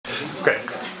Okay.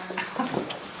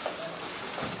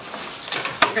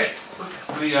 Okay.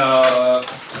 Let me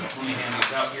hand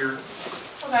these out here.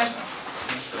 Okay.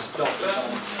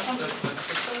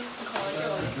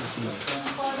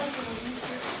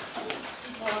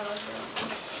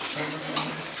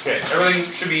 Okay,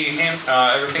 everything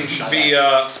should be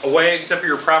away except for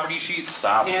your property sheet.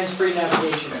 Stop. Hands-free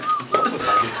navigation.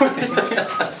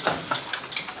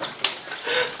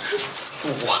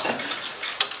 What?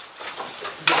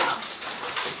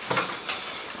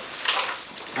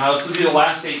 Now this will be the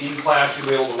last day in class you'll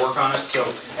be able to work on it, so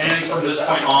anything from this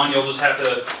point on you'll just have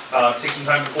to take some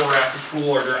time before or after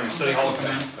school or during the study hall to come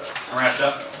in and wrap it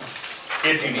up.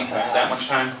 If you need that much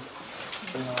time.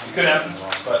 It could happen,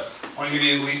 but I want to give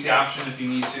you at least the option if you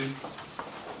need to.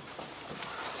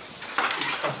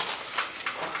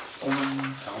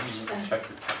 Check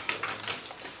your calculator.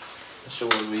 So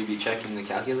will we be checking the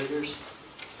calculators?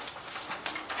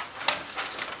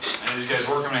 And as you guys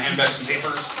work, I'm going to hand back some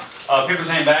papers. Papers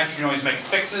hand back, you can always make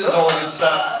fixes, all the good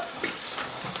stuff.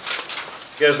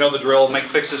 You guys know the drill, make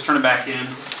fixes, turn it back in.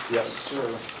 Yes,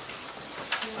 sir.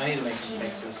 I need to make some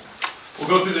fixes. We'll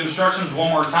go through the instructions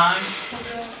one more time.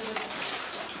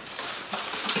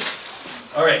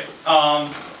 All right,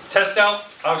 test out,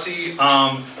 obviously,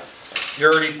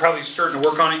 you're already probably starting to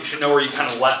work on it. You should know where you kind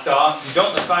of left off. If you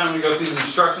don't, that's fine. I'm going to go through the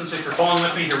instructions. If you're following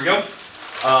with me, here we go.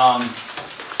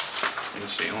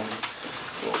 Let's stay home.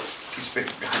 Piece of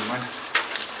paper behind mine.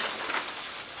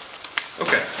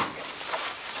 Okay.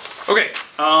 Okay,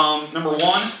 number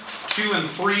 1, 2, and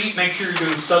 3, make sure you're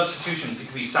doing substitutions. It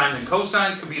could be sines and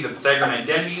cosines, it could be the Pythagorean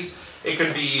identities, it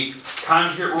could be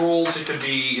conjugate rules, it could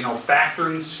be,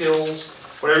 factoring skills.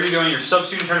 Whatever you're doing, you're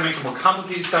substituting, trying to make the more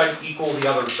complicated side equal the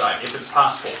other side, if it's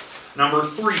possible. Number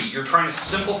 3, you're trying to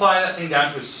simplify that thing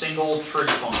down to a single trig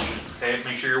function. Okay,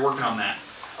 make sure you're working on that.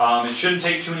 It shouldn't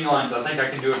take too many lines. I think I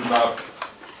can do it in about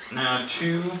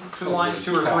two lines,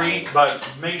 2 or 3. But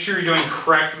make sure you're doing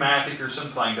correct math if you're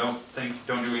simplifying. Don't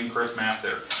do incorrect math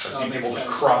there. I've seen people just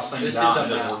cross things out and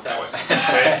it doesn't work that way.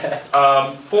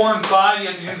 Okay. 4 and 5, you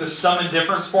have to do the sum and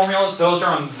difference formulas. Those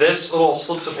are on this little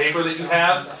slips of paper that you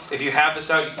have. If you have this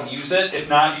out, you can use it. If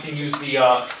not, you can use the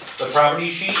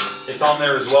property sheet. It's on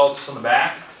there as well. It's just on the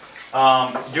back.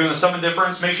 Doing the sum and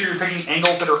difference, make sure you're picking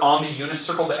angles that are on the unit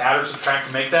circle to add or subtract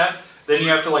to make that. Then you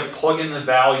have to plug in the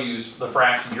values, the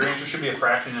fractions. Your answer should be a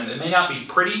fraction, and it may not be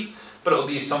pretty, but it will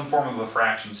be some form of a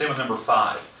fraction. Same with number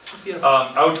 5.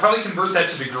 I would probably convert that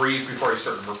to degrees before I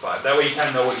start number 5. That way you kind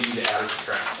of know what you need to add or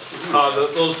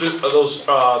subtract. Those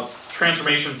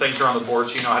transformation things are on the board,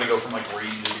 so you know how to go from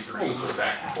radians to degrees or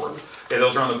back and forth. Okay,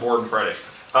 those are on the board on Friday.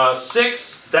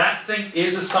 6, that thing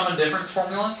is a sum and difference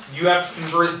formula. You have to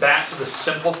convert it back to the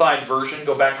simplified version.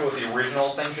 Go back to what the original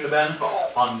thing should have been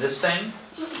on this thing.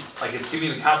 It's giving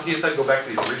you the complicated side, go back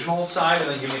to the original side, and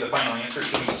then give me the final answer.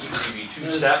 Give me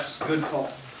 2 steps. Good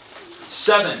call.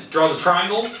 7, draw the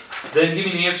triangle. Then give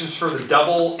me the answers for the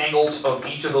double angles of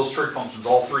each of those trig functions,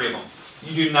 all 3 of them.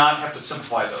 You do not have to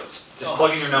simplify those. Just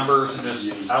plug in your numbers and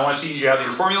just, I want to see you have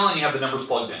your formula and you have the numbers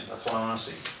plugged in. That's what I want to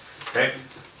see. Okay.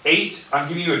 8, I'm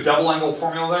giving you a double angle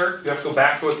formula there. You have to go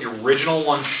back to what the original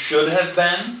one should have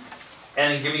been,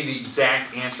 and then give me the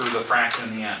exact answer of the fraction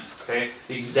in the end. Okay,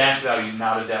 the exact value,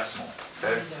 not a decimal.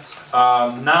 Okay.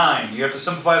 9, you have to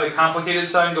simplify the complicated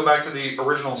side and go back to the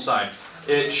original side.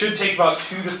 It should take about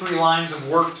 2 to 3 lines of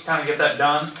work to kind of get that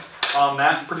done. On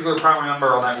that particular primary number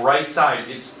on that right side,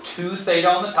 it's 2 theta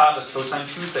on the top. That's cosine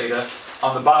 2 theta.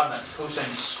 On the bottom, that's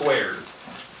cosine squared.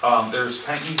 There's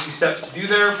kind of easy steps to do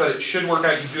there, but it should work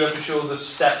out. You do have to show the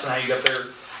steps and how you get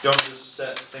there. Don't just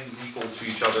set things equal to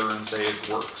each other and say it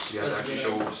works. You have to actually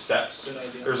show steps.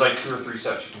 There's 2 or 3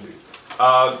 steps you can do.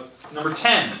 Number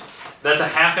 10, that's a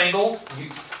half angle.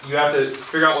 You have to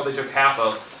figure out what they took half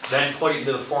of, then plug it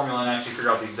into the formula and actually figure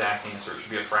out the exact answer. It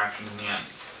should be a fraction in the end.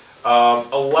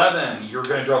 11, you're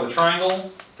going to draw the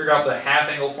triangle, figure out the half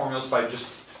angle formulas by just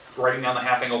writing down the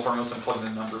half angle formulas and plugging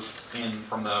the numbers in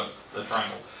from the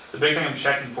triangle. The big thing I'm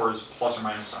checking for is plus or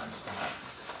minus signs on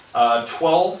that.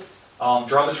 12,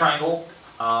 draw the triangle,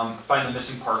 find the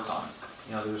missing parts on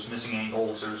it. There's missing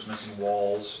angles, there's missing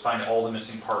walls, find all the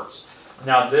missing parts.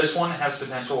 Now this one has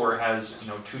potential where it has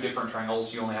 2 different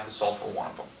triangles. You only have to solve for one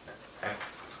of them. Okay.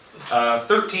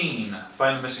 13,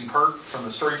 find the missing part from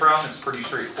the story problem. It's pretty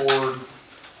straightforward.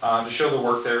 To show the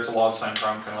work there, it's a law of sine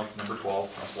problem, kind of like number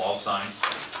 12. That's law of sine.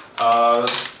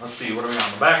 Let's see, what are we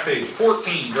on the back page?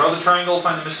 14, draw the triangle,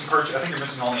 find the missing parts. I think you're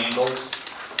missing all the angles.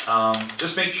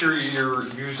 Just make sure you're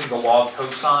using the law of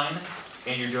cosine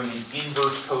and you're doing an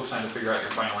inverse cosine to figure out your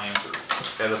final answer.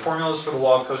 Okay, the formulas for the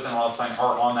law of cosine and law of sine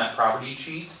are on that property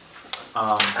sheet.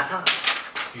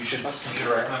 You should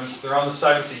recognize, they're on the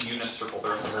side of the unit circle,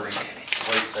 they're on the very right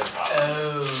side bottom.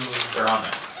 Oh. They're on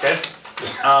there, okay?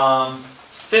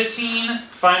 15,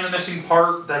 find the missing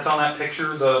part that's on that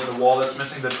picture, the wall that's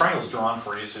missing. The triangle's drawn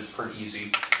for you, so it's pretty easy.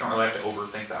 You don't really have to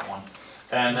overthink that one.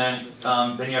 And then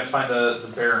you have to find the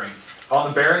bearing. On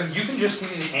the bearing, you can just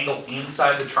give me the angle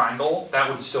inside the triangle, that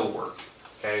would still work.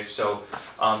 Okay, so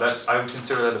I would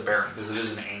consider that a bearing, because it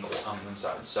is an angle on the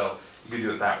inside. So you could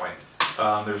do it that way.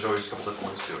 There's always a couple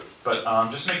different ways to do it. But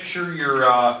just make sure you're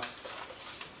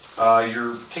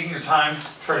taking your time to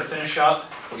try to finish up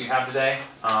what you have today.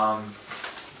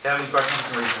 If you have any questions, you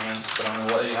can raise your hands, but I'm going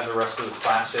to let you have the rest of the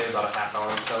class day, about a half hour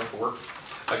or so for work.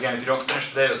 Again, if you don't finish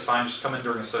today, that's fine. Just come in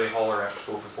during the study hall or after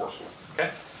school before school.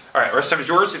 Okay? All right, rest time is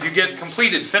yours. If you get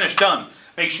completed, finished, done,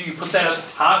 make sure you put that at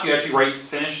the top. You actually write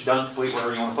finish, done, complete,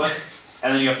 whatever you want to put.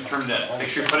 And then you have to turn it in. Make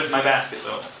sure you put it in my basket,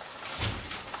 though.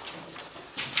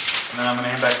 And then I'm going to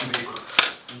hand back some paper.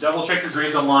 Double check your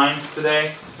grades online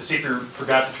today to see if you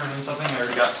forgot to turn in something. I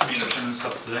already got some of you that turned in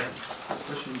stuff today.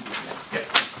 Yeah.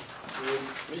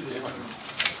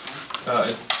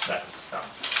 That.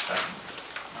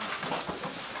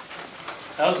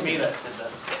 That was me that did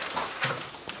that.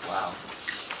 Wow.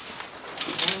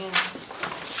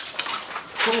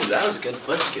 Ooh, that was good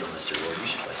foot skill, Mr. Ward. You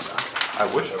should play soccer. I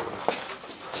wish I would. I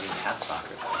mean, you have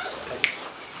soccer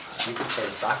clubs. You could start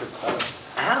a soccer club.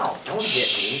 Ow! Don't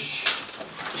hit me.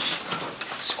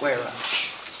 Square up.